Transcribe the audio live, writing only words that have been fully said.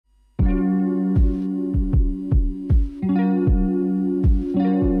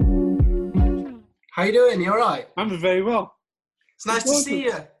How you doing? You all right? I'm very well. It's nice to see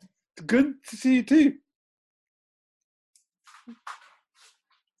you. Good to see you too.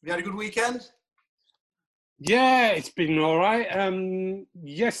 You had a good weekend? Yeah, it's been all right.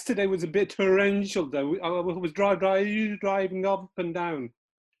 Yesterday was a bit torrential though. I was driving up and down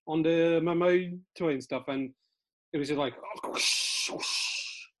on the my motorway and stuff, and it was just like,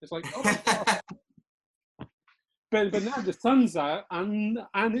 it's like, oh my God. But now the sun's out and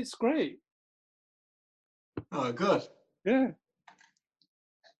it's great. Oh, good. Yeah.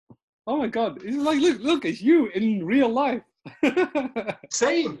 Oh my God! It's like, look, it's you in real life.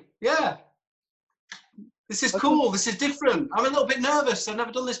 Same, yeah. This is cool. This is different. I'm a little bit nervous. I've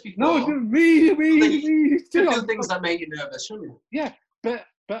never done this before. No, me You too. do things that make you nervous, shouldn't you? Yeah, but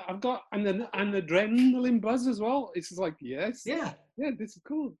I've got an adrenaline buzz as well. It's just like, yes, Yeah. This is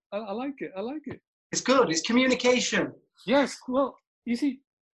cool. I like it. I like it. It's good. It's communication. Yes. Well, you see,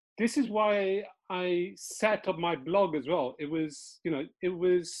 this is why I set up my blog as well. It was, it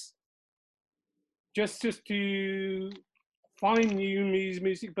was just to find new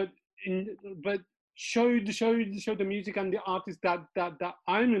music, but show the music and the artist that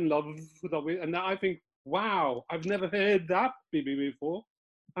I'm in love with, and that I think, wow, I've never heard that before.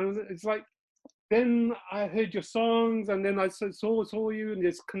 And it's like, then I heard your songs, and then I saw you, and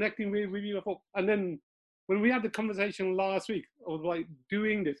just connecting with you. I thought, and then when we had the conversation last week of like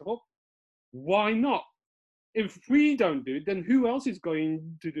doing this, I thought, why not? If we don't do it, then who else is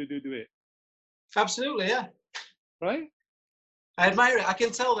going to do it? Absolutely, yeah. Right? I admire it. I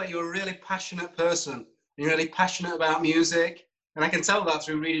can tell that you're a really passionate person. You're really passionate about music, and I can tell that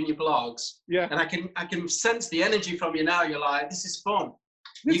through reading your blogs. Yeah. And I can sense the energy from you now. You're like, this is fun.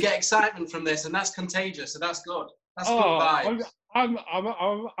 You get excitement from this, and that's contagious. So that's good. That's good vibes. I'm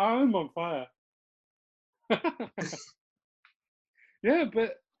on fire. Yeah,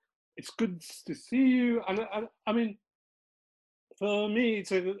 but it's good to see you. And I mean, for me,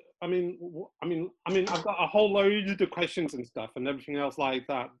 I mean, I've got a whole load of questions and stuff and everything else like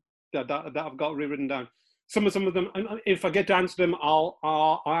that I've got written down. Some of them, and if I get to answer them,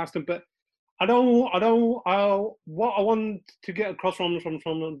 I'll ask them. But what I want to get across from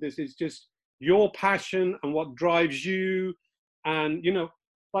this is just your passion and what drives you, and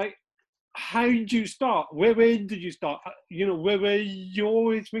like, how did you start? Where did you start? Where were you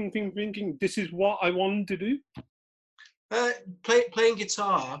always thinking this is what I want to do? Playing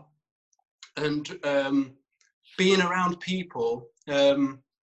guitar and being around people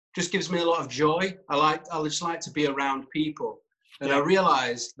just gives me a lot of joy. I just like to be around people, and yeah. I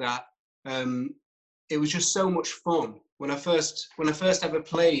realised that it was just so much fun when I first ever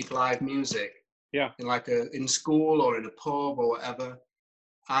played live music. Yeah, in school or in a pub or whatever.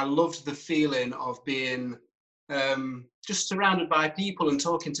 I loved the feeling of being just surrounded by people and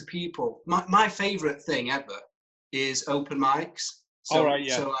talking to people. My favourite thing ever is open mics. So like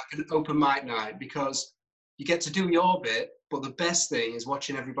an open mic night, because you get to do your bit, but the best thing is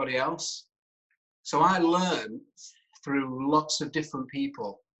watching everybody else. So I learned through lots of different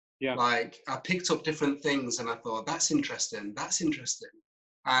people. Yeah. Like, I picked up different things and I thought, that's interesting.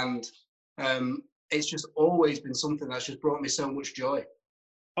 And it's just always been something that's just brought me so much joy.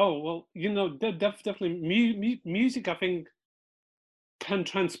 Oh, well, definitely music, I think, can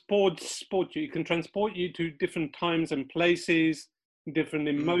transport you. It can transport you to different times and places, different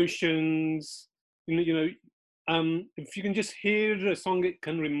emotions. If you can just hear a song, it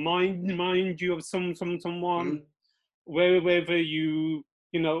can remind you of someone, wherever you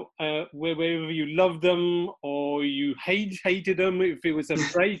wherever you love them or you hated them, if it was a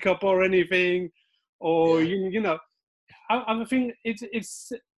breakup or anything, or I think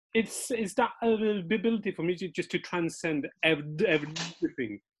it's that ability for music just to transcend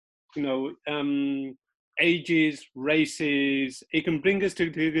everything, ages, races. It can bring us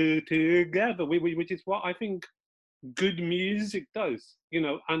together, which is what I think good music does.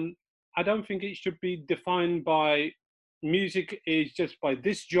 And I don't think it should be defined by music is just by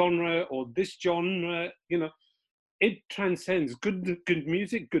this genre or this genre. It transcends. Good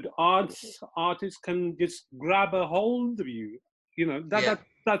music, good artists can just grab a hold of you.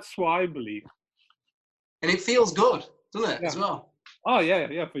 That's what I believe. And it feels good, doesn't it, as well? Oh,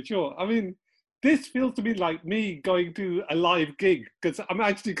 yeah, for sure. I mean, this feels to me like me going to a live gig, because I'm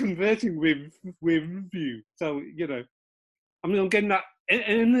actually conversing with you. So, I'm getting that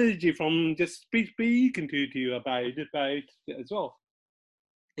energy from just speaking to you about it as well.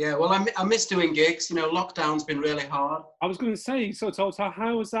 Yeah, well, I miss doing gigs. Lockdown's been really hard. I was going to say, so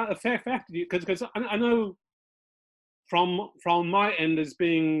how has that affected you? Because I know from my end, as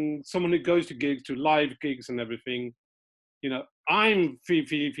being someone who goes to gigs, to live gigs and everything, you know, I'm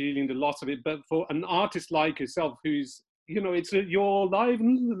feeling the loss of it, but for an artist like yourself, who's, you know, it's your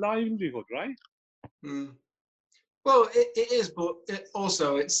livelihood, right? Mm. Well, it is, but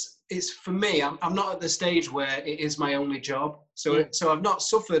also it's for me. I'm not at the stage where it is my only job, so Mm. so I've not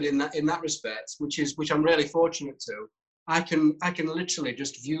suffered in that respect, which I'm really fortunate to. I can literally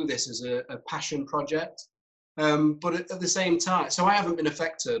just view this as a passion project, but at the same time, so I haven't been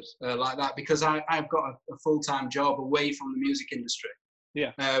affected like that because I've got a full-time job away from the music industry,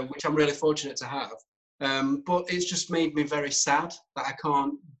 Yeah. which I'm really fortunate to have. But it's just made me very sad that I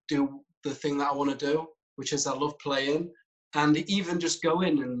can't do the thing that I want to do, which is I love playing, and even just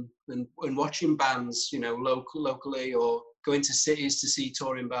going and watching bands, you know, locally, or going to cities to see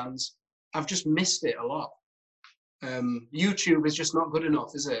touring bands. I've just missed it a lot. YouTube is just not good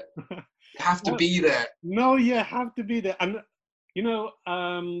enough, is it? You have to No, be there. no, you have to be there. And, you know,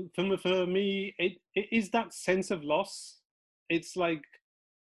 for me, it is that sense of loss. It's like,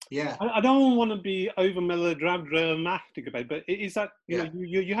 Yeah, I don't want to be over melodramatic about it, but it is that, you know,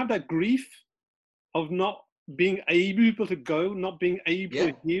 yeah, you have that grief of not being able to go, not being able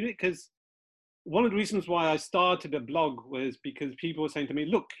yeah, to hear it. Because one of the reasons why I started a blog was because people were saying to me,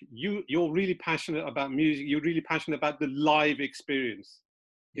 look, you're really passionate about music, you're really passionate about the live experience,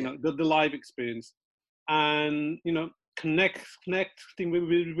 you yeah, know, the live experience. And, you know, connecting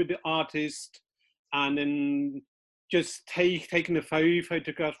with the artist, and then just taking the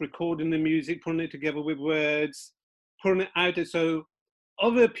photographs, recording the music, putting it together with words, putting it out there so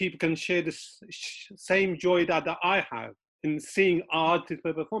other people can share the same joy that I have in seeing artists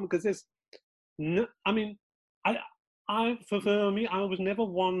perform. Because there's no, I mean, I, for me, I was never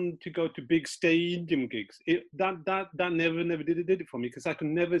one to go to big stadium gigs. That never did it for me, because I could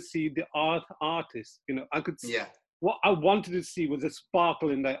never see the artist. You know, I could. yeah, What I wanted to see was a sparkle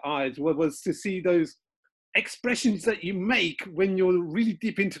in their eyes. Was to see those expressions that you make when you're really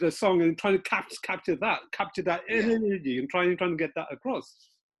deep into the song and trying to capture that yeah. energy and trying to get that across.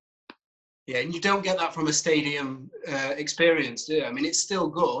 Yeah, and you don't get that from a stadium experience, do you? I mean, it's still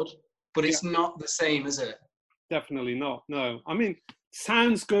good, but Yeah, it's not the same, is it? definitely not. No, I mean,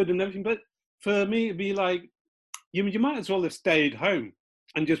 sounds good and everything, but for me, it'd be like you might as well have stayed home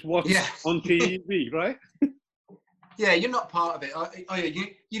and just watched Yeah, on TV, right? yeah. You're not part of it. Oh, yeah,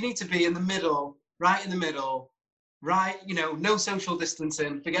 you need to be in the middle, right in the middle, right. You know, no social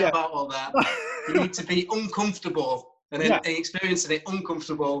distancing. Forget Yeah, about all that. You need to be uncomfortable and then yeah, experiencing it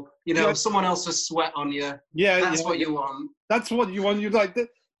uncomfortable. You yeah, know, someone else's sweat on you. yeah, That's what yeah. you want. That's what you want. You like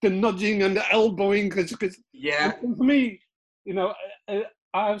the nudging and the elbowing, because Yeah, for me, you know,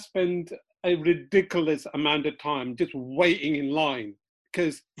 I've spent a ridiculous amount of time just waiting in line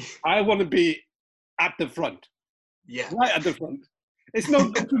because I want to be at the front, yeah, right at the front. It's no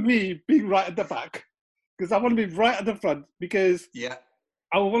good for me being right at the back, because I want to be right at the front, because yeah,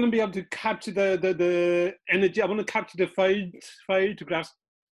 I want to be able to capture the energy. I want to capture the photographs.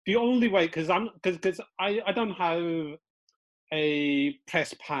 The only way, because I don't have a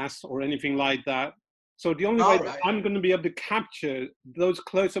press pass or anything like that. So the only way all that right. I'm going to be able to capture those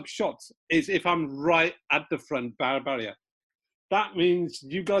close-up shots is if I'm right at the front barrier. That means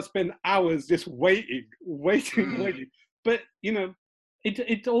you got to spend hours just Mm, waiting. But you know,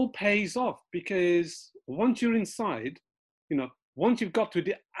 it all pays off, because once you're inside, you know, once you've got to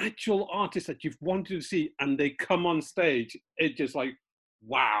the actual artist that you've wanted to see and they come on stage, it just like,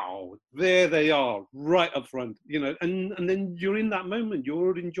 wow, there they are, right up front, you know, and then you're in that moment,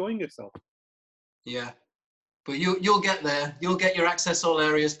 you're enjoying yourself. yeah. But you'll get there. You'll get your access all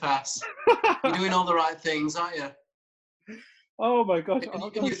areas pass. You're doing all the right things, aren't you? Oh my gosh.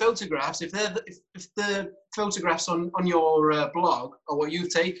 And your photographs, if the photographs on your blog are what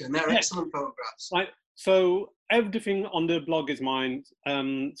you've taken, they're Yeah, excellent photographs. right. So everything on the blog is mine.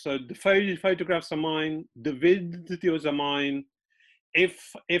 So the photographs are mine, the videos are mine.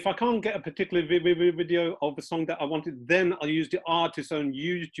 If I can't get a particular video of a song that I wanted, then I'll use the artist's own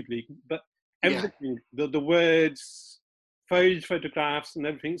YouTube link. But Yeah, everything, the words, photographs, and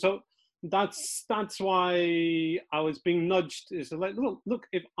everything. So that's why I was being nudged. Is like, look,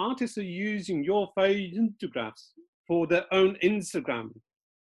 if artists are using your photographs for their own Instagram,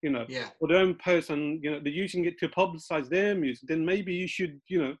 you know, yeah, for their own post, and you know they're using it to publicize their music, then maybe you should,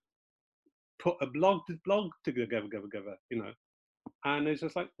 you know, put a blog together, you know. And it's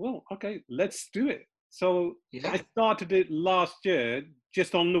just like, well, okay, let's do it. So yeah. I started it last year,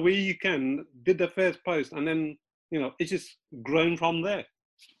 just on the weekend, did the first post, and then, you know, it's just grown from there.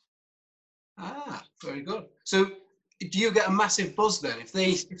 Ah, very good. So, do you get a massive buzz then if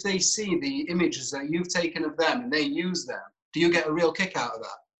they see the images that you've taken of them and they use them? Do you get a real kick out of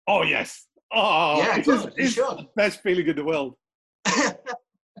that? Oh yes, Oh, Yeah, good. You it's should. the best feeling in the world.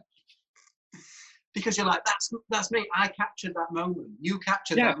 Because you're like, that's me. I captured that moment. You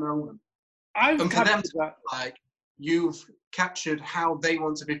captured Yeah, that moment. I've And for them to captured that. be like, you've captured how they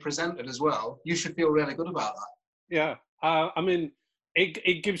want to be presented as well, you should feel really good about that. Yeah, I mean,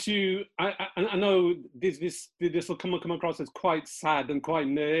 it gives you. I know this will come across as quite sad and quite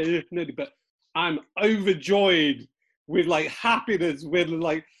nerdy, but I'm overjoyed with like happiness when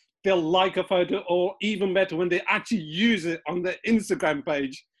like they'll like a photo, or even better when they actually use it on their Instagram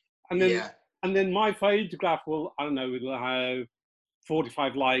page, and then Yeah. and then my photograph will, I don't know, it'll have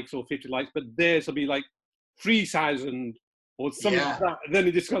 45 likes or 50 likes, but theirs will be like 3,000 or something like Yeah. that. And then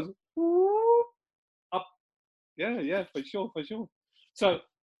it just goes whoop, up. Yeah, for sure, for sure. So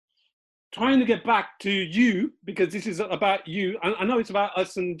trying to get back to you, because this is about you. I know it's about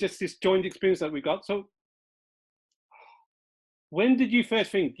us and just this joint experience that we got. So when did you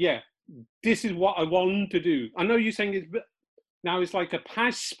first think, yeah, this is what I want to do? I know you're saying now it's like a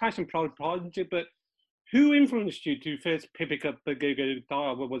passion project, but who influenced you to first pick up the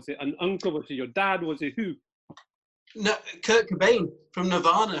guitar? What was it? An uncle? Was it your dad? Was it who? No, Kurt Cobain from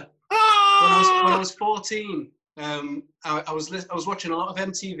Nirvana. When I Ah! was 14, I was watching a lot of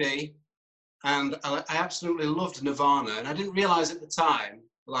MTV, and I absolutely loved Nirvana, and I didn't realize at the time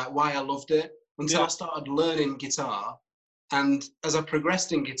like why I loved it until Yeah, I started learning guitar, and as I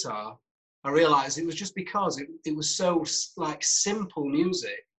progressed in guitar, I realized it was just because it was so like simple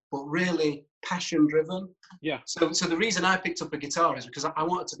music, but really passion driven. yeah. So the reason I picked up a guitar is because I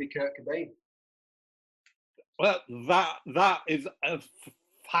wanted to be Kurt Cobain. Well, that is a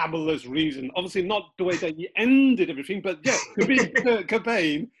fabulous reason. Obviously, not the way that you ended everything, but yeah, to be Kurt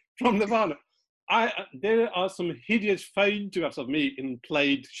Cobain from Nirvana. There are some hideous photographs of me in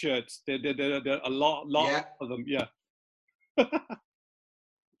plaid shirts. There are a lot Yeah. of them. Yeah,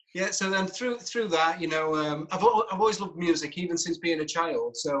 Yeah, so then through that, I've always loved music, even since being a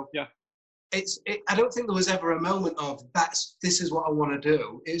child. So yeah, I don't think there was ever a moment of this is what I want to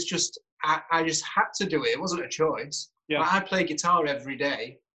do. It's just I just had to do it. It wasn't a choice. yeah. Like, I play guitar every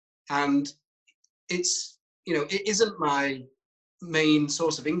day, and it's it isn't my main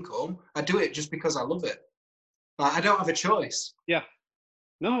source of income. I do it just because I love it. Like, I don't have a choice. Yeah.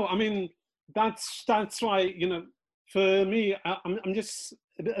 No, I mean that's why, for me, I'm just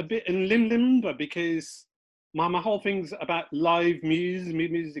a bit in limbo, because my whole thing's about live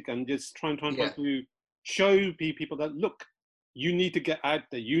music and just trying Yeah. to show people that, look, you need to get out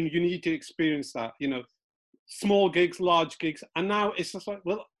there, you need to experience that, small gigs, large gigs, and now it's just like,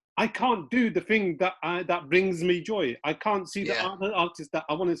 well, I can't do the thing that brings me joy. I can't see the Yeah. other artists that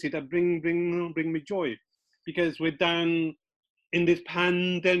I want to see that bring me joy, because we're down in this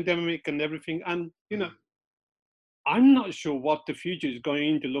pandemic and everything, and I'm not sure what the future is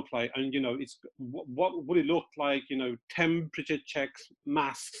going to look like, and it's what would it look like, temperature checks,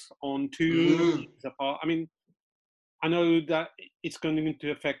 masks on 2 Mm. meters apart. I mean, I know that it's going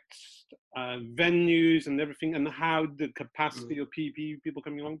to affect venues and everything, and how the capacity of people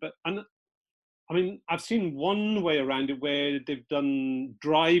coming along. But I mean, I've seen one way around it where they've done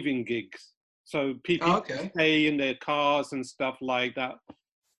driving gigs, so people Oh, can okay. stay in their cars and stuff like that.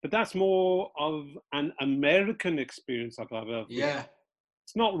 But that's more of an American experience, I feel. Yeah.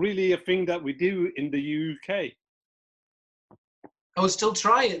 It's not really a thing that we do in the UK. I would still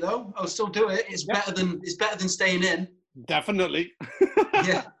try it though. I would still do it. It's Yeah, better than staying in. definitely.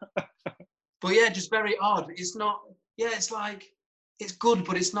 Yeah. But yeah, just very odd. It's not. Yeah, it's like it's good,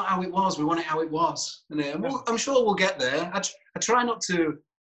 but it's not how it was. We want it how it was, and Yeah. I'm sure we'll get there. I try not to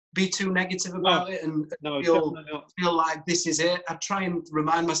be too negative No, about it and no, feel definitely not. feel like this is it. I try and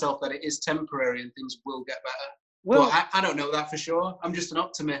remind myself that it is temporary and things will get better. But Well, I don't know that for sure. I'm just an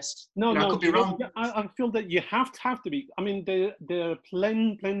optimist. no, I no. could be wrong. Yeah, I feel that you have to be. I mean, there are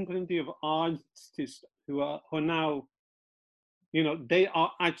plenty of artists who are now, they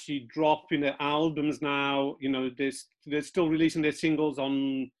are actually dropping their albums now. They're still releasing their singles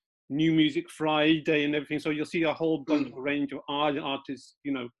on New Music Friday and everything. So you'll see a whole bunch Mm. of range of artists,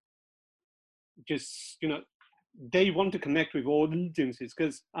 just, they want to connect with audiences,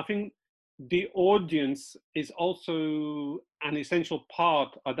 because I think the audience is also an essential part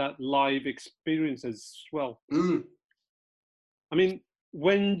of that live experience as well. Mm. I mean,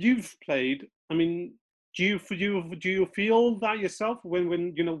 when you've played, I mean, do you feel that yourself when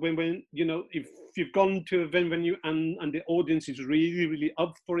if you've gone to a venue and the audience is really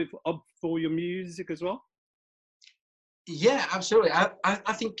up for it, up for your music as well? Yeah, absolutely.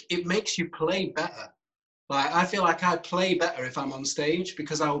 I think it makes you play better. Like, I feel like I play better if I'm on stage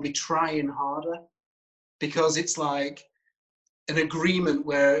because I will be trying harder. Because it's like an agreement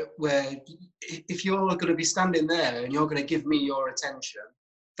where if you're going to be standing there and you're going to give me your attention,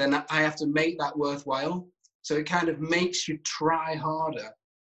 then I have to make that worthwhile. So it kind of makes you try harder.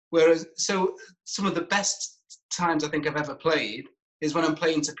 Whereas, so some of the best times I think I've ever played is when I'm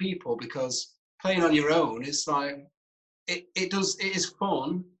playing to people, because playing on your own, it's like, it is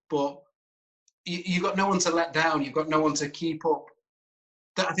fun, but you've got no one to let down. You've got no one to keep up.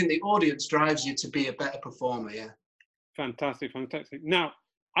 That, I think the audience drives you to be a better performer, yeah. Fantastic, fantastic. Now,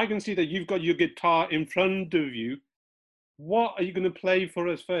 I can see that you've got your guitar in front of you. What are you going to play for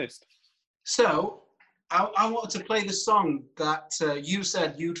us first? So, I wanted to play the song that you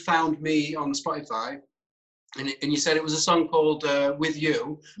said you'd found me on Spotify, and you said it was a song called "With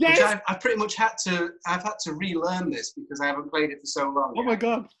You," yes! which I pretty much had to relearn this because I haven't played it for so long. Oh my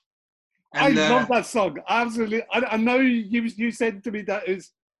God, and, I love that song. Absolutely, I know you said to me that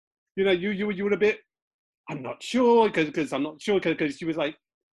is, you know, you were a bit, I'm not sure because I'm not sure because she was like,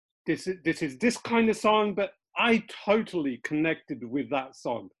 this is this kind of song, but I totally connected with that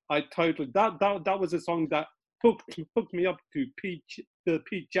song. I totally that was a song that hooked me up to the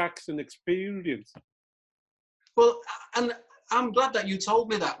Pete Jackson Experience. Well, and I'm glad that you told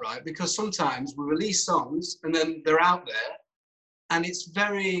me that, right? Because sometimes we release songs and then they're out there, and it's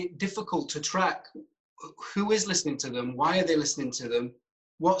very difficult to track who is listening to them, why are they listening to them,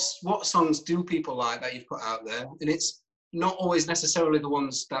 what songs do people like that you've put out there, and it's not always necessarily the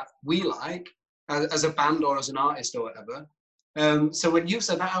ones that we like as a band or as an artist or whatever. So when you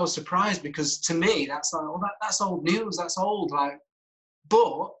said that, I was surprised, because to me that's like, oh, that's old news, that's old, like.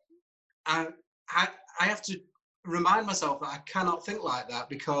 But I have to remind myself that I cannot think like that,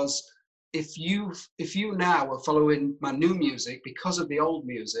 because if you now are following my new music because of the old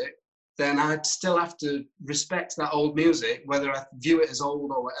music, then I'd still have to respect that old music, whether I view it as old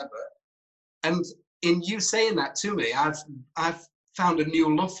or whatever. And in you saying that to me, I've found a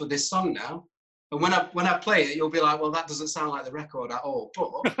new love for this song now. And when I play it, you'll be like, well, that doesn't sound like the record at all.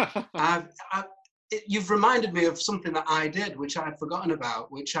 But you've reminded me of something that I did, which I'd forgotten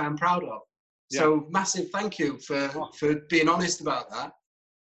about, which I'm proud of. Yeah. So massive thank you for being honest about that.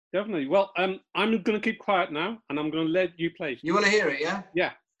 Definitely. Well, I'm going to keep quiet now, and I'm going to let you play. You want to hear it, yeah?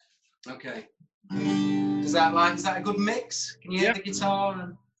 Yeah. Okay. Is that a good mix? Can you hear the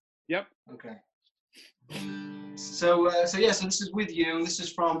guitar? Yep. Okay. So yeah, so this is With You. This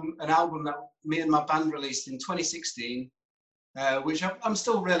is from an album that me and my band released in 2016, which I'm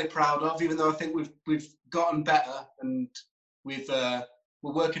still really proud of, even though I think we've gotten better, and we're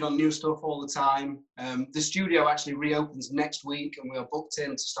working on new stuff all the time. The studio actually reopens next week, and we are booked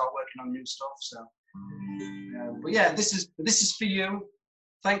in to start working on new stuff. So, but yeah, this is for you.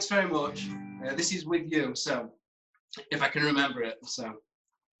 Thanks very much. This is With You. So, if I can remember it. So,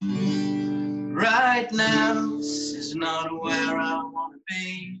 right now, this is not where I want to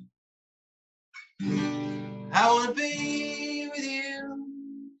be. I want to be with you,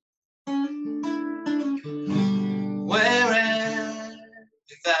 wherever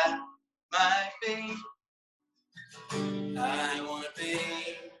that might be. I want to be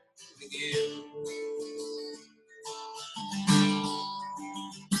with you.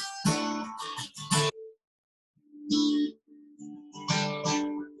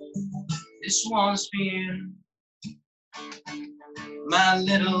 This one's for you, my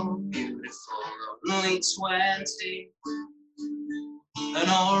little beautiful, only 20, and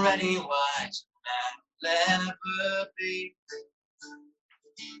already wise I'll ever be.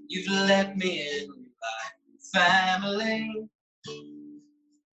 You've let me in your family,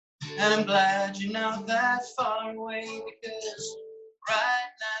 and I'm glad you're not that far away, because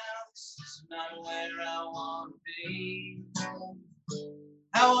right now this is not where I want to be.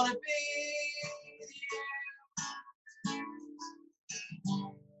 I want to be with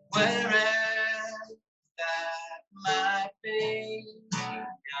you, wherever that might be. I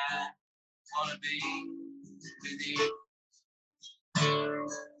want to be with you.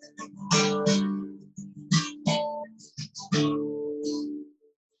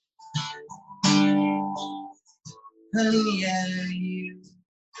 And yeah, you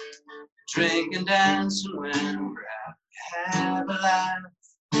drink and dance and when we're out, have a laugh.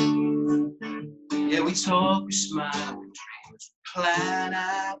 Yeah, we talk, we smile, we dream, we plan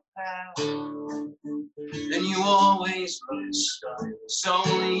our path. And you always look stunned, it's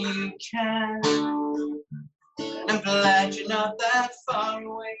only you can. And I'm glad you're not that far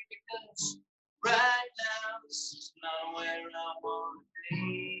away, because right now this is not where I want to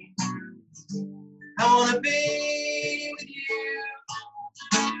be. I want to be with you,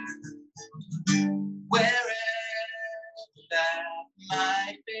 wherever that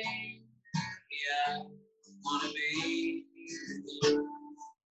might be. Yeah, I want to be with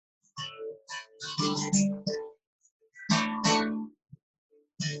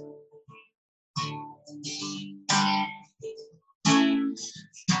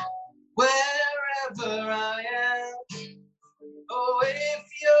Wherever I am, oh, if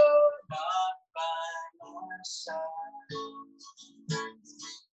you're not by my side,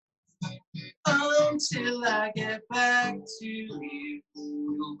 until I get back to you,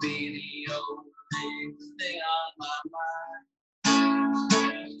 you'll be the only thing on my mind.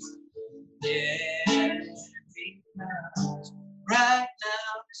 Yeah, because right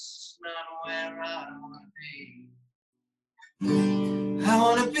now this is not where I wanna be. I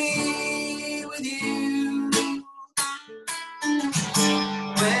wanna be with you,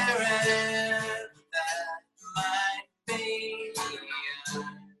 wherever that might be. I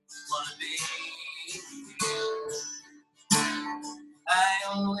wanna be with you. I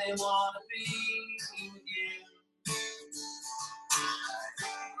only wanna be with you. I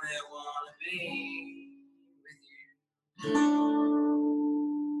only wanna be with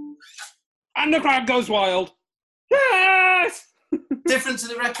you. And the crowd goes wild. Yes! Different to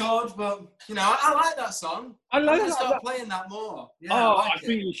the record, but you know, I like that song. I'm gonna start playing that more. Yeah, oh, I like I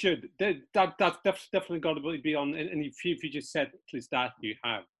really should. That's definitely got to be on any future set list that you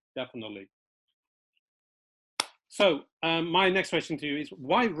have. Definitely. So, my next question to you is: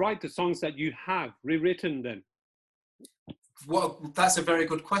 why write the songs that you have rewritten then? Well, that's a very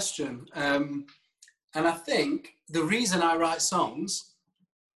good question. And I think the reason I write songs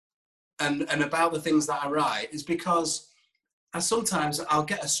and about the things that I write is because sometimes I'll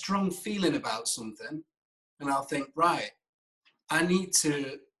get a strong feeling about something and I'll think, right, I need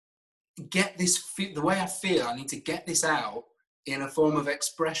to get this, the way I feel, I need to get this out in a form of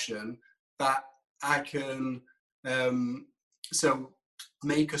expression that I can, so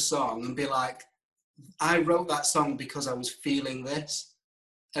make a song and be like, I wrote that song because I was feeling this.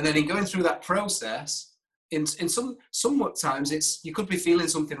 And then in going through that process, in somewhat times you could be feeling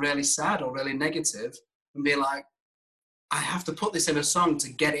something really sad or really negative and be like, I have to put this in a song to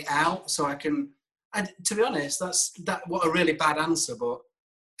get it out so I can, to be honest, that's what a really bad answer, but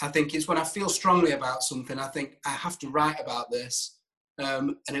I think it's when I feel strongly about something, I think I have to write about this,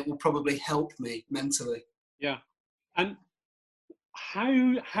 and it will probably help me mentally. Yeah. And how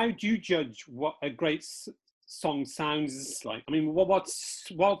do you judge what a great song sounds like? I mean, what's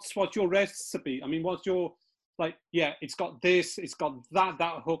your recipe? I mean, what's your, like, yeah, it's got this, it's got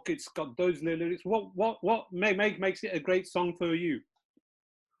that hook, it's got those lyrics. What makes it a great song for you?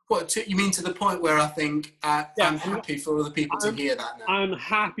 What, you mean to the point where I think I'm happy for other people to hear that now? I'm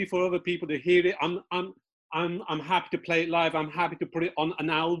happy for other people to hear it. I'm happy to play it live. I'm happy to put it on an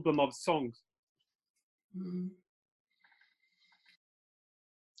album of songs.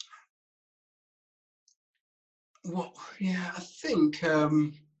 Well, yeah, I think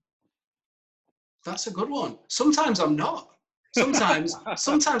that's a good one. Sometimes I'm not. Sometimes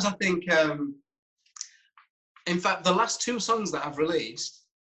I think, in fact, the last 2 songs that I've released,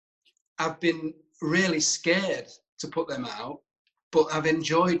 I've been really scared to put them out, but I've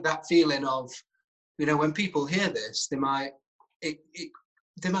enjoyed that feeling of, you know, when people hear this, they might hate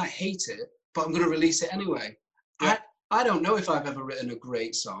it, but I'm going to release it anyway. Yeah. I don't know if I've ever written a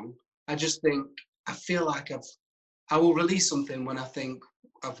great song. I just think, I feel like I will release something when I think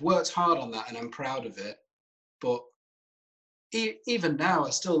I've worked hard on that and I'm proud of it. But even now, I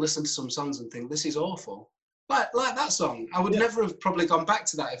still listen to some songs and think, this is awful. Like that song. I would never have probably gone back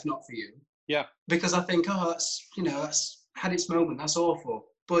to that if not for you. Yeah. Because I think, oh, that's, you know, that's had its moment. That's awful.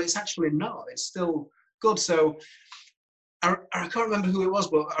 But it's actually not. It's still good. So I can't remember who it was,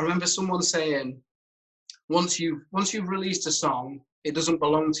 but I remember someone saying, once you've released a song, it doesn't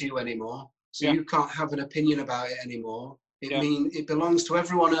belong to you anymore. So you can't have an opinion about it anymore. It belongs to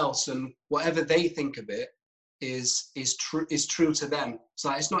everyone else, and whatever they think of it is true to them. It's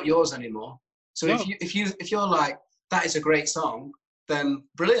like, it's not yours anymore. So if you're like, that is a great song, then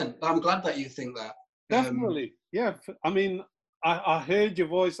brilliant. I'm glad that you think that. Definitely. Yeah. I mean, I heard your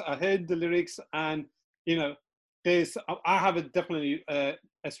voice, I heard the lyrics, and you know, I have definitely a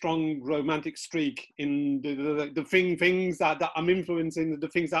strong romantic streak in the things that I'm influencing, the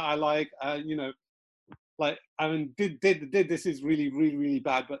things that I like. You know, like, I mean, this is really, really, really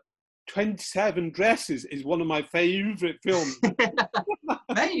bad, but 27 Dresses is one of my favorite films.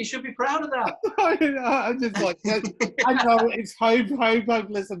 Mate, you should be proud of that. I'm just like, I know it's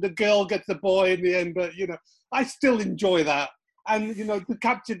hopeless and the girl gets the boy in the end, but you know, I still enjoy that. And you know, to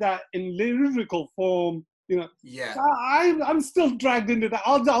capture that in lyrical form, you know, I'm still dragged into that.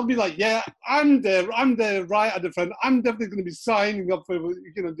 I'll be like, yeah, I'm there right at the front. I'm definitely going to be signing up for,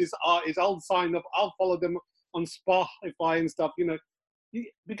 you know, this artist. I'll sign up. I'll follow them on Spotify and stuff. You know,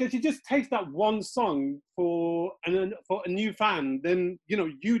 because it just takes that one song for a new fan, then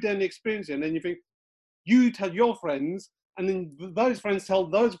you then experience it, and then you think you tell your friends, and then those friends tell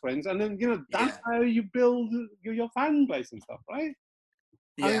those friends, and then that's how you build your fan base and stuff, right?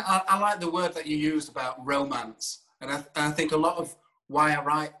 Yeah, I like the word that you used about romance, and I think a lot of why I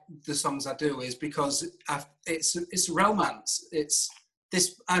write the songs I do is because it's romance. It's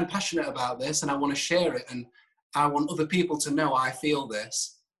this, I'm passionate about this, and I want to share it, and I want other people to know I feel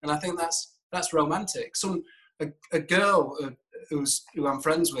this, and I think that's romantic. A girl who I'm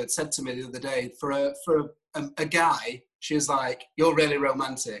friends with said to me the other day, for a guy, she was like, "You're really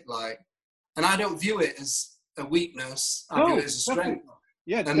romantic," like, and I don't view it as a weakness. I view it as a strength.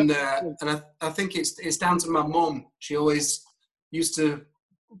 Yeah, and I think it's down to my mum. She always used to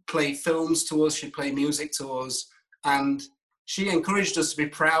play films to us. She'd play music to us, and she encouraged us to be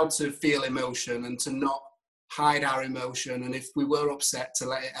proud to feel emotion and to not hide our emotion. And if we were upset, to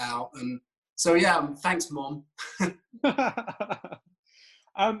let it out. And so, yeah, thanks, Mum.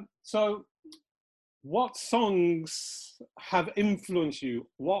 So, what songs have influenced you?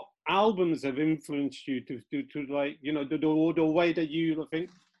 What albums have influenced you to like, the way that you think,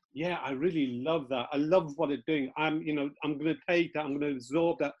 yeah, I really love that. I love what it's doing. I'm going to take that. I'm going to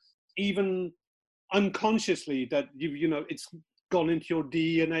absorb that, even unconsciously, that it's gone into your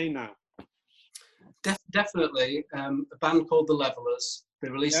DNA now. Definitely. A band called The Levellers. They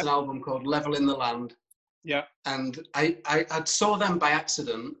released an album called Level in the Land. Yeah. And I saw them by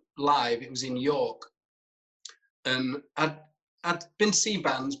accident live. It was in York. And I'd been to see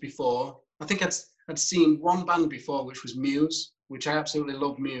bands before. I think I'd seen one band before, which was Muse, which I absolutely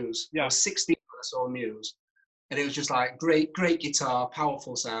love Muse. Yeah. I was 16 when I saw Muse. And it was just like great guitar,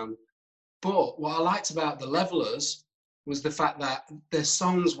 powerful sound. But what I liked about The Levellers was the fact that their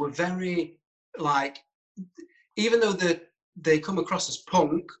songs were very, like, even though they come across as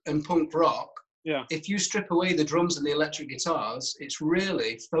punk and punk rock, if you strip away the drums and the electric guitars, it's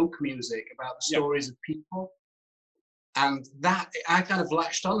really folk music about the stories of people. And that, I kind of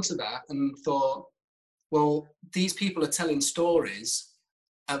latched onto that and thought, well, these people are telling stories,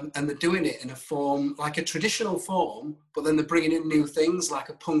 and they're doing it in a form, like a traditional form, but then they're bringing in new things like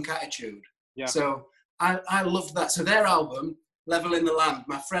a punk attitude. Yeah. So I loved that. So their album, Level in the Land,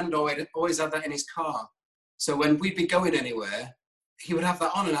 my friend always had that in his car. So when we'd be going anywhere, he would have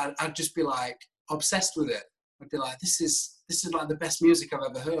that on, and I'd just be like obsessed with it. I'd be like, this is like the best music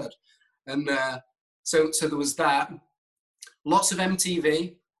I've ever heard. And so there was that. Lots of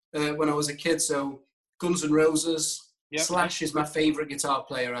MTV when I was a kid. So Guns N' Roses. Slash is my favourite guitar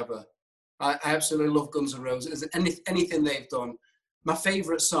player ever. I absolutely love Guns N' Roses. Anything they've done. My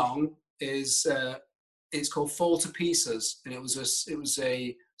favourite song is it's called Fall to Pieces, and it was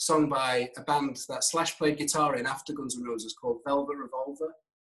a song by a band that Slash played guitar in after Guns N' Roses called Velvet Revolver.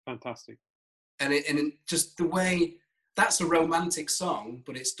 Fantastic. And it just the way, that's a romantic song,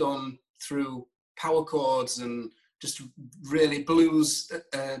 but it's done through power chords and just really blues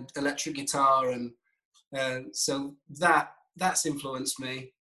electric guitar, and so that's influenced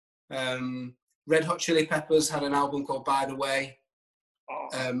me. Red Hot Chili Peppers had an album called By the Way.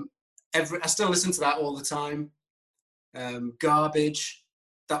 I still listen to that all the time. Garbage.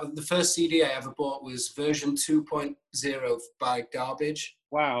 That was the first CD I ever bought, was version 2.0 by Garbage.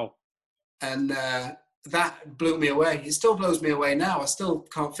 Wow. And that blew me away. It still blows me away now. I still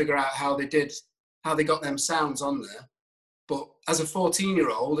can't figure out how they got them sounds on there. But as a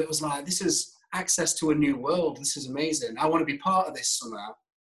 14-year-old, it was like, this is access to a new world. This is amazing. I want to be part of this somehow.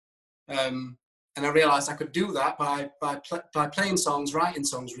 And I realized I could do that by playing songs, writing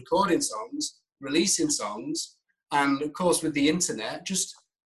songs, recording songs, releasing songs, and of course with the internet, just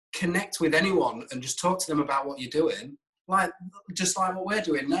connect with anyone and just talk to them about what you're doing, just like what we're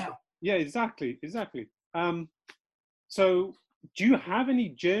doing now. Yeah, exactly. So do you have any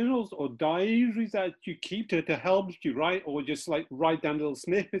journals or diaries that you keep to help you write, or just like write down little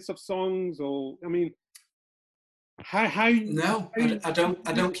snippets of songs? Or I mean, No, I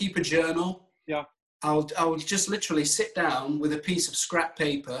don't keep a journal. Yeah. I'll just literally sit down with a piece of scrap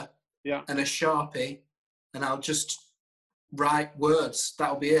paper and a Sharpie, and I'll just write words.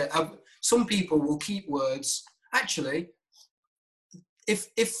 That'll be it. Some people will keep words. Actually,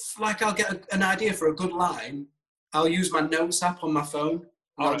 if like I'll get an idea for a good line, I'll use my notes app on my phone,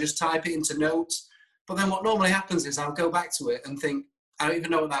 and I'll just type it into notes. But then what normally happens is I'll go back to it and think, I don't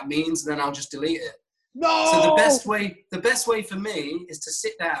even know what that means, and then I'll just delete it. No! So the best way for me is to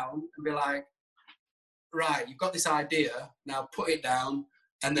sit down and be like, right, you've got this idea, now put it down,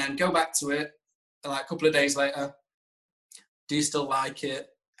 and then go back to it like a couple of days later. Do you still like it?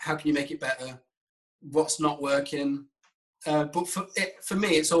 How can you make it better? What's not working? But for me,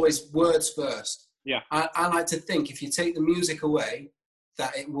 it's always words first. Yeah. I like to think if you take the music away,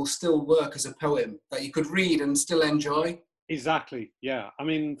 that it will still work as a poem that you could read and still enjoy. Exactly. Yeah. I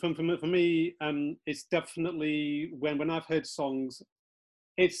mean, for me, it's definitely when I've heard songs,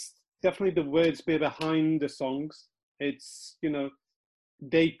 it's definitely the words behind the songs. It's, you know,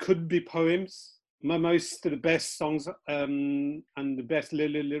 they could be poems. Most of the best songs and the best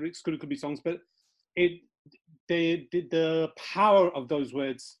lyrics could be songs, but it the power of those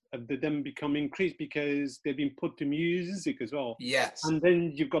words them become increased because they've been put to music as well. Yes. And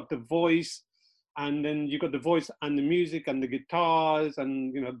then you've got the voice, and then you've got the voice and the music and the guitars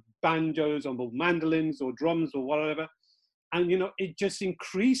and, you know, banjos or mandolins or drums or whatever, and, you know, it just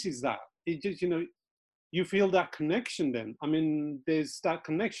increases that. It just, you know, you feel that connection then. I mean, there's that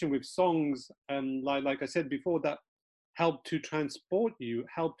connection with songs, like I said before, that help to transport you,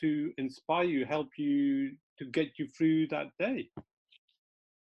 help to inspire you, help you to get you through that day.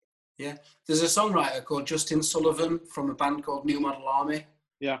 Yeah. There's a songwriter called Justin Sullivan from a band called New Model Army.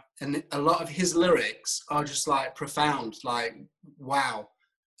 Yeah. And a lot of his lyrics are just like profound, like, wow.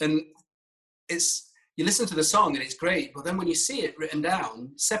 And it's, you listen to the song and it's great, but then when you see it written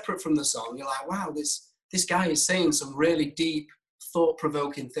down, separate from the song, you're like, wow, this guy is saying some really deep,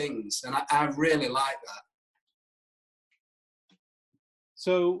 thought-provoking things. And I really like that.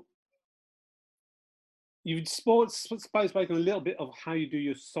 So you've spoken a little bit of how you do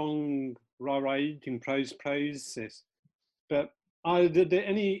your song writing process, but are there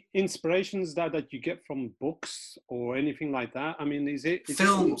any inspirations that you get from books or anything like that? I mean, is it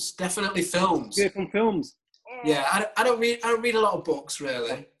films? Definitely films. Yeah, from films. Yeah, I don't read a lot of books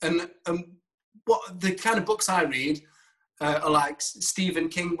really, and what the kind of books I read are like Stephen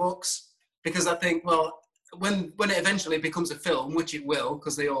King books, because I think, well, when it eventually becomes a film, which it will,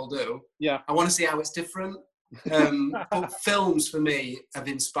 because they all do. Yeah. I want to see how it's different. But films for me have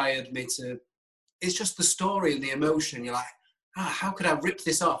inspired me to. It's just the story and the emotion. You're like, how could I rip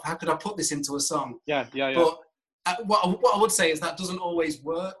this off? How could I put this into a song? Yeah. But what I would say is that doesn't always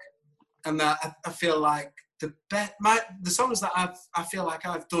work, and that I feel like the songs that I feel like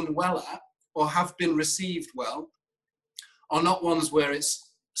I've done well at or have been received well are not ones where it's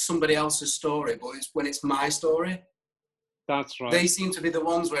somebody else's story, but it's when it's my story. That's right. They seem to be the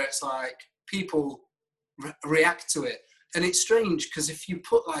ones where it's like people react to it. And it's strange because if you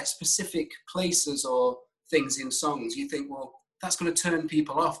put like specific places or things in songs, you think, well, that's going to turn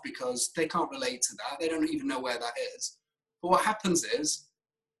people off because they can't relate to that. They don't even know where that is. But what happens is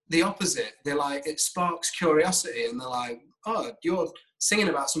the opposite. They're like, it sparks curiosity and they're like, oh, you're singing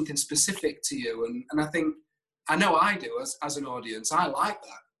about something specific to you. And I think, I know I do as an audience. I like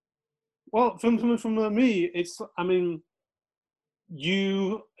that. Well, from me, it's, I mean,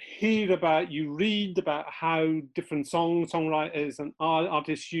 you read about how different songwriters and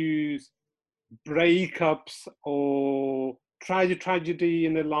artists use breakups or tragedy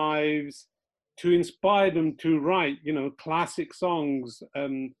in their lives to inspire them to write, you know, classic songs,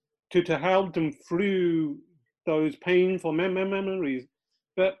 to help them through those painful memories.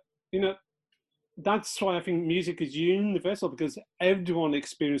 But, you know, that's why I think music is universal, because everyone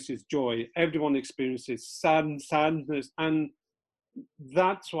experiences joy, everyone experiences sadness, and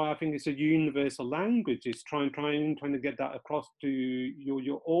that's why I think it's a universal language. It's trying to get that across to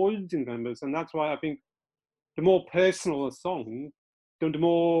your audience members, and that's why I think the more personal a song, the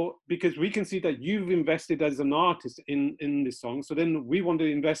more, because we can see that you've invested as an artist in this song. So then we want to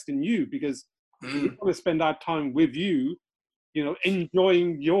invest in you because we want to spend our time with you, you know,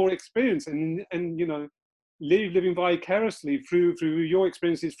 enjoying your experience and you know, living vicariously through your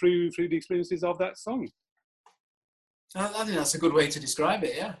experiences, through the experiences of that song. I think that's a good way to describe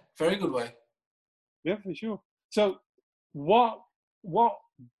it. Yeah, very good way. Yeah, for sure. So, what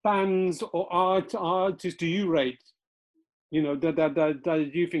bands or artists do you rate? You know,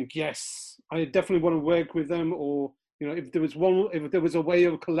 that you think, yes, I definitely want to work with them, or, you know, if there was a way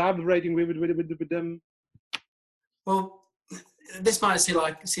of collaborating with them. Well, this might seem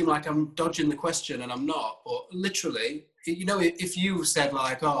like I'm dodging the question, and I'm not. But literally, you know, if you said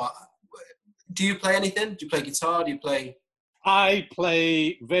like, oh, do you play anything? Do you play guitar? Do you play? I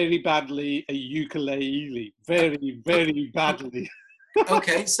play very badly a ukulele, very, very badly.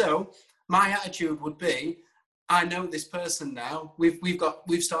 Okay, so my attitude would be, I know this person now. We've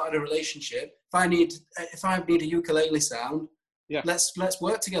started a relationship. If I need a ukulele sound, yeah, let's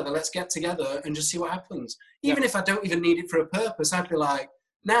work together. Let's get together and just see what happens. Even if I don't even need it for a purpose, I'd be like,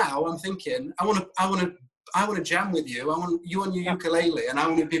 now I'm thinking, I want to jam with you. I want you on your ukulele, and I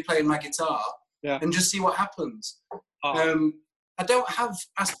want to be playing my guitar, and just see what happens. I don't have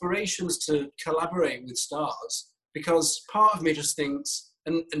aspirations to collaborate with stars. because part of me just thinks,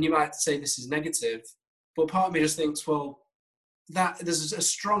 and you might say this is negative, but part of me just thinks, well, that there's a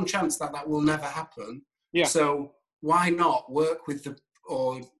strong chance that that will never happen. Yeah. So why not work with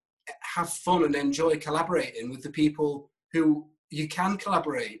or have fun and enjoy collaborating with the people who you can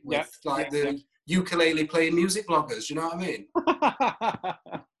collaborate with, the ukulele playing music bloggers, you know what I mean?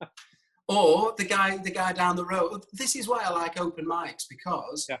 Or the guy down the road. This is why I like open mics,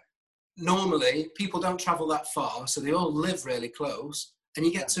 because normally people don't travel that far, so they all live really close, and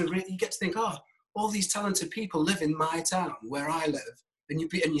you get to think, oh, all these talented people live in my town where I live, and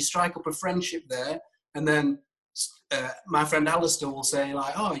you strike up a friendship there, and then my friend Alistair will say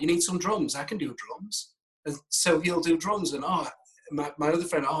like, oh, you need some drums, I can do drums, and so he'll do drums, and my other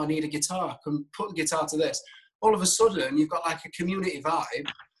friend, I need a guitar, can put the guitar to this. All of a sudden you've got like a community vibe,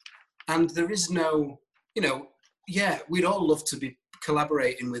 and there is no, we'd all love to be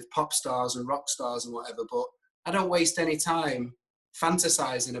collaborating with pop stars and rock stars and whatever, but I don't waste any time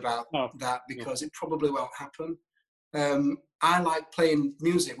fantasizing about that, because it probably won't happen. I like playing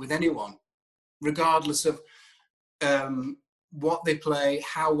music with anyone, regardless of what they play,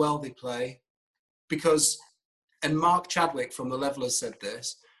 how well they play, because, and Mark Chadwick from The Levelers said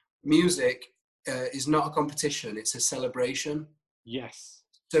this, music is not a competition, it's a celebration. Yes.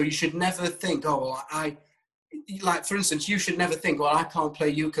 So you should never think, oh, well, like, for instance, you should never think, well, I can't play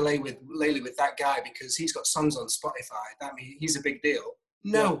ukulele with that guy because he's got songs on Spotify. That means he's a big deal.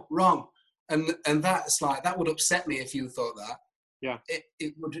 No, wrong. And that's like, that would upset me if you thought that. Yeah.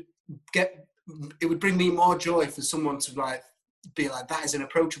 It would bring me more joy for someone to like be like, that is an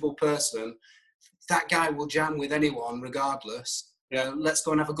approachable person. That guy will jam with anyone regardless. Yeah. Let's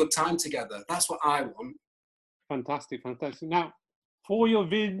go and have a good time together. That's what I want. Fantastic. Now, for your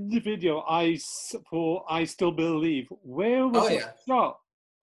video, I Still Believe, where was that shot?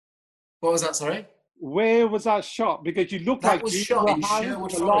 What was that, sorry? Where was that shot? Because you look that like was you shot were in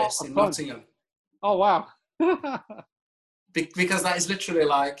Sherwood Forest in Nottingham. Oh, wow. Because that is literally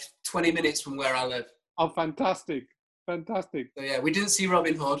like 20 minutes from where I live. Oh, fantastic. Fantastic. So yeah, we didn't see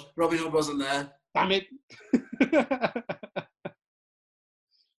Robin Hood. Robin Hood wasn't there. Damn it.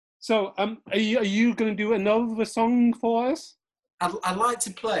 So, are you going to do another song for us? I'd like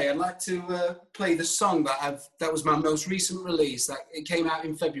to play the song that was my most recent release. That it came out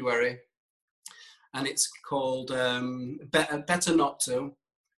in February, and it's called Better Not To.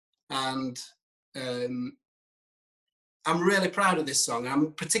 And I'm really proud of this song.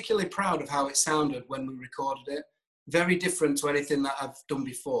 I'm particularly proud of how it sounded when we recorded it. Very different to anything that I've done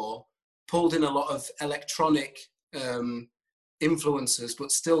before. Pulled in a lot of electronic influences,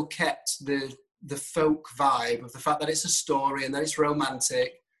 but still kept the folk vibe of the fact that it's a story and that it's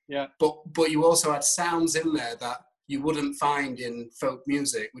romantic. Yeah. But you also had sounds in there that you wouldn't find in folk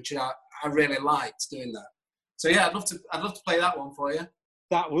music, which I really liked doing that. So yeah, I'd love to play that one for you.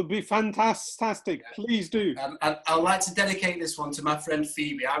 That would be fantastic. Yeah. Please do. I'd like to dedicate this one to my friend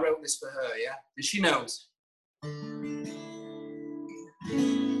Phoebe. I wrote this for her, yeah? And she knows.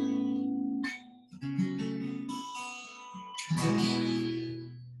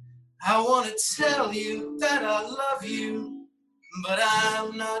 I want to tell you that I love you, but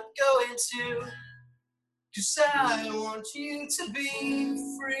I'm not going to. 'Cause I want you to be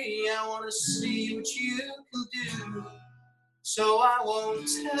free. I want to see what you can do. So I won't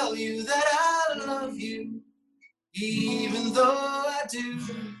tell you that I love you, even though I do.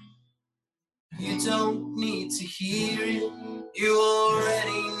 You don't need to hear it, you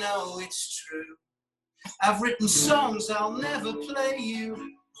already know it's true. I've written songs I'll never play you,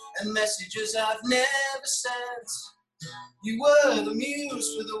 and messages I've never sent. You were the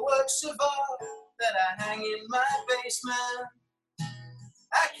muse for the works of art that I hang in my basement.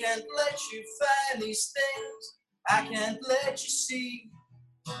 I can't let you find these things, I can't let you see.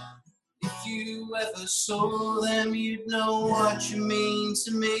 If you ever saw them, you'd know what you mean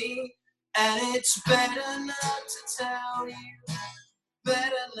to me. And it's better not to tell you,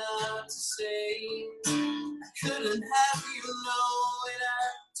 better not to say. I couldn't have you knowing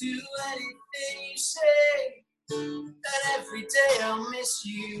I'd do anything you say. That every day I'll miss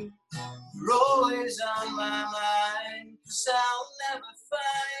you, you're always on my mind. 'Cause I'll never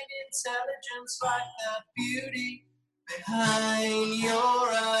find intelligence like that beauty behind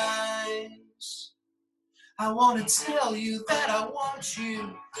your eyes. I want to tell you that I want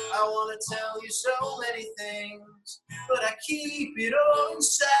you, I want to tell you so many things, but I keep it all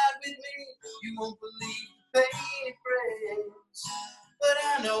inside with me. You won't believe the pain it brings, but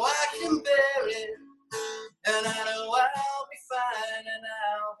I know I can bear it, and I know I'll be fine, and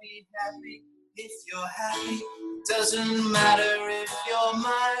I'll be happy if you're happy. Doesn't matter if you're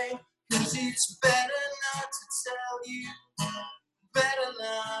mine, 'cause it's better not to tell you, better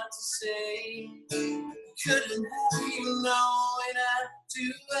not to say. Couldn't have you knowing I'd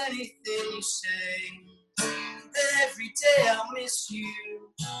do anything you say. Every day I miss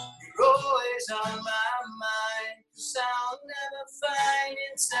you, you're always on my mind. 'Cause I'll never find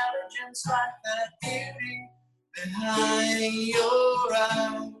intelligence like that beauty behind your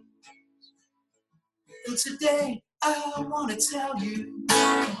eyes. And today I wanna tell you,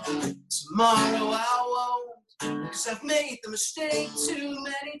 tomorrow I won't. 'Cause I've made the mistake too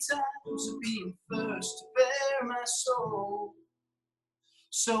many times of being first to bare my soul.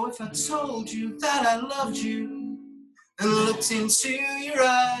 So if I told you that I loved you and looked into your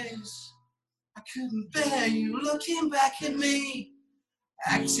eyes, I couldn't bear you looking back at me,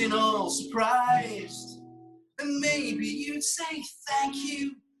 acting all surprised. And maybe you'd say thank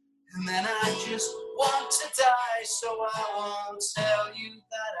you, and then I just want to die. So I won't tell you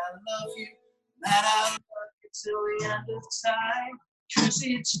that I love you, that I love you till the end of time. 'Cause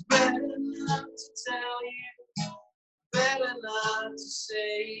it's better not to tell you, better not to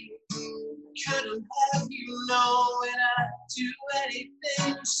say. Couldn't have you knowing I'd do anything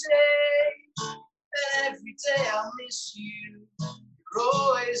you say. Every day I miss you, you're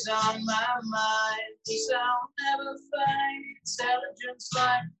always on my mind. 'Cause I'll never find intelligence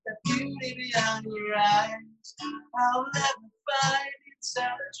like the beauty behind your eyes. I'll never find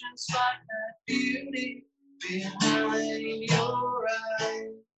intelligence like that beauty behind your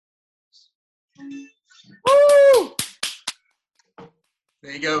eyes. Woo!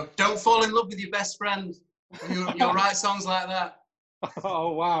 There you go. Don't fall in love with your best friend. You'll write songs like that.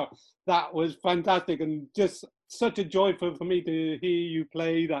 Oh, wow. That was fantastic, and just such a joy for me to hear you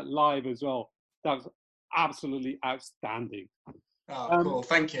play that live as well. That was absolutely outstanding. Oh, cool.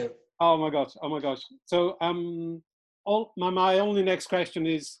 Thank you. Oh my gosh. Oh my gosh. So, my only next question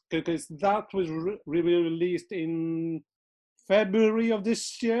is, because that was released in February of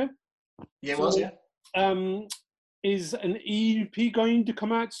this year. Yeah, it was, yeah. Is an EP going to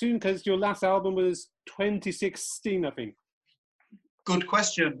come out soon? Because your last album was 2016, I think. Good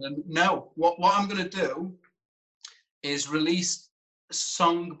question. And no, what I'm going to do is release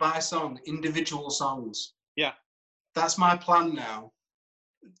song by song, individual songs. Yeah. That's my plan now,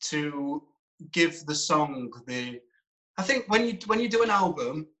 to give the song I think when you do an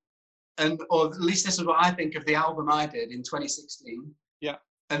album, or at least this is what I think of the album I did in 2016. Yeah.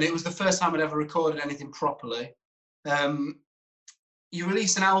 And it was the first time I'd ever recorded anything properly. You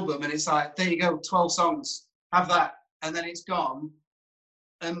release an album and it's like, there you go, 12 songs, have that, and then it's gone.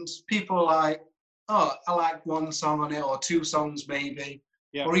 And people are like, oh, I like one song on it, or two songs maybe.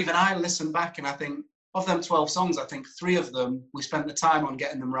 Yeah. Or even I listen back and I think, of them 12 songs, I think 3 of them, we spent the time on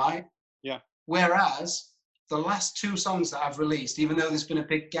getting them right. Yeah. Whereas the last 2 songs that I've released, even though there's been a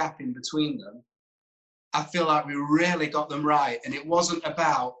big gap in between them, I feel like we really got them right. And it wasn't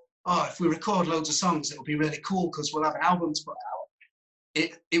about, oh, if we record loads of songs, it'll be really cool because we'll have an album to put out.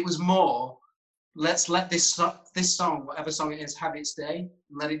 It was more, let's let this song, whatever song it is, have its day.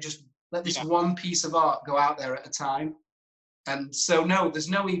 Let this one piece of art go out there at a time. And so no, there's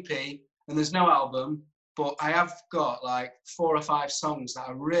no EP and there's no album, but I have got like 4 or 5 songs that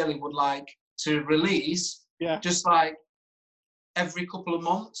I really would like to release. Yeah. Just like every couple of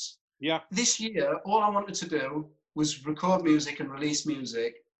months. Yeah. This year, all I wanted to do was record music and release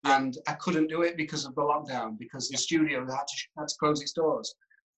music, and I couldn't do it because of the lockdown, because the studio had to close its doors.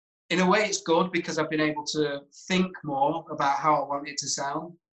 In a way, it's good because I've been able to think more about how I want it to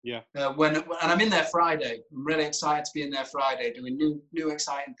sound. Yeah. And I'm in there Friday. I'm really excited to be in there Friday, doing new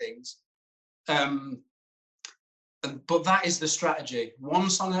exciting things. But that is the strategy: one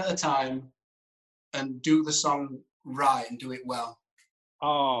song at a time, and do the song right and do it well.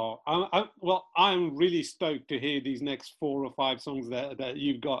 Oh, well, I'm really stoked to hear these next 4 or 5 songs that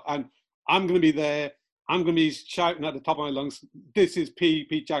you've got, and I'm going to be there. I'm going to be shouting at the top of my lungs, this is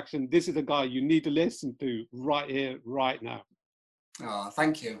Pete Jackson. This is the guy you need to listen to right here, right now. Oh,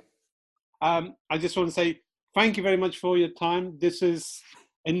 thank you. I just want to say thank you very much for your time. This is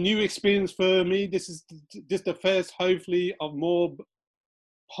a new experience for me. This is just the first, hopefully, of more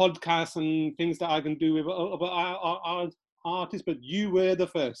podcasts and things that I can do with our artists, but you were the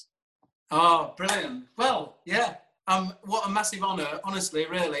first. Oh, brilliant. Well, yeah. What a massive honour, honestly,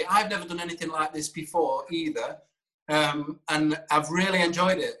 really. I've never done anything like this before either. And I've really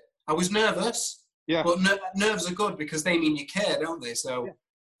enjoyed it. I was nervous, but nerves are good because they mean you care, don't they? So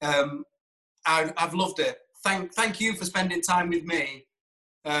I've loved it. Thank you for spending time with me.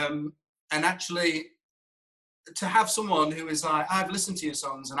 And actually, to have someone who is like, I've listened to your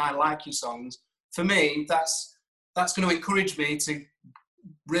songs and I like your songs, for me, that's going to encourage me to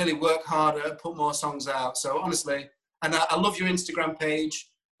really work harder, put more songs out. So honestly, and I love your Instagram page.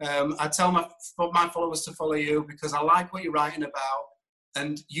 I tell my followers to follow you because I like what you're writing about,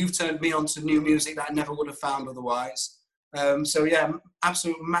 and you've turned me on to new music that I never would have found otherwise. So yeah,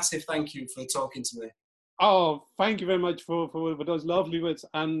 absolute massive thank you for talking to me. Oh, thank you very much for those lovely words,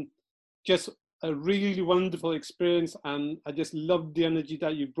 and just a really wonderful experience. And I just loved the energy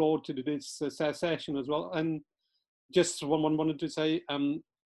that you brought to this session as well. And just wanted to say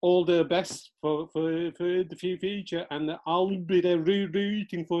all the best for the future, and I'll be there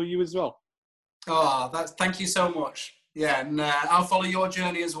rooting for you as well. Oh, thank you so much. Yeah, and I'll follow your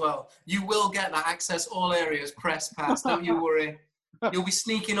journey as well. You will get that Access All Areas press pass. Don't you worry. You'll be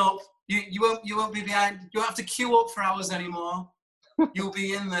sneaking up. You won't be behind. You won't have to queue up for hours anymore. You'll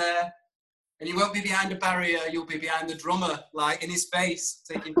be in there, and you won't be behind a barrier. You'll be behind the drummer, like in his face,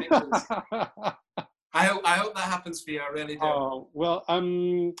 taking pictures. I hope that happens for you. I really do. Oh well,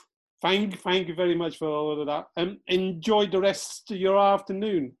 thank you very much for all of that. Enjoy the rest of your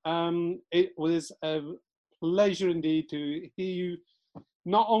afternoon. It was a pleasure indeed to hear you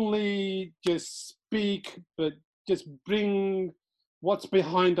not only just speak, but just bring what's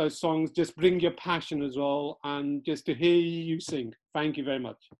behind those songs, just bring your passion as well, and just to hear you sing. Thank you very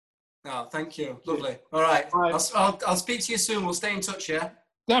much. Oh, thank you. Lovely. All right. I'll speak to you soon. We'll stay in touch, yeah?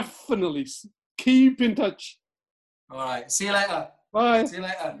 Definitely. Keep in touch. All right. See you later. Bye. See you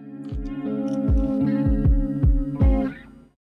later.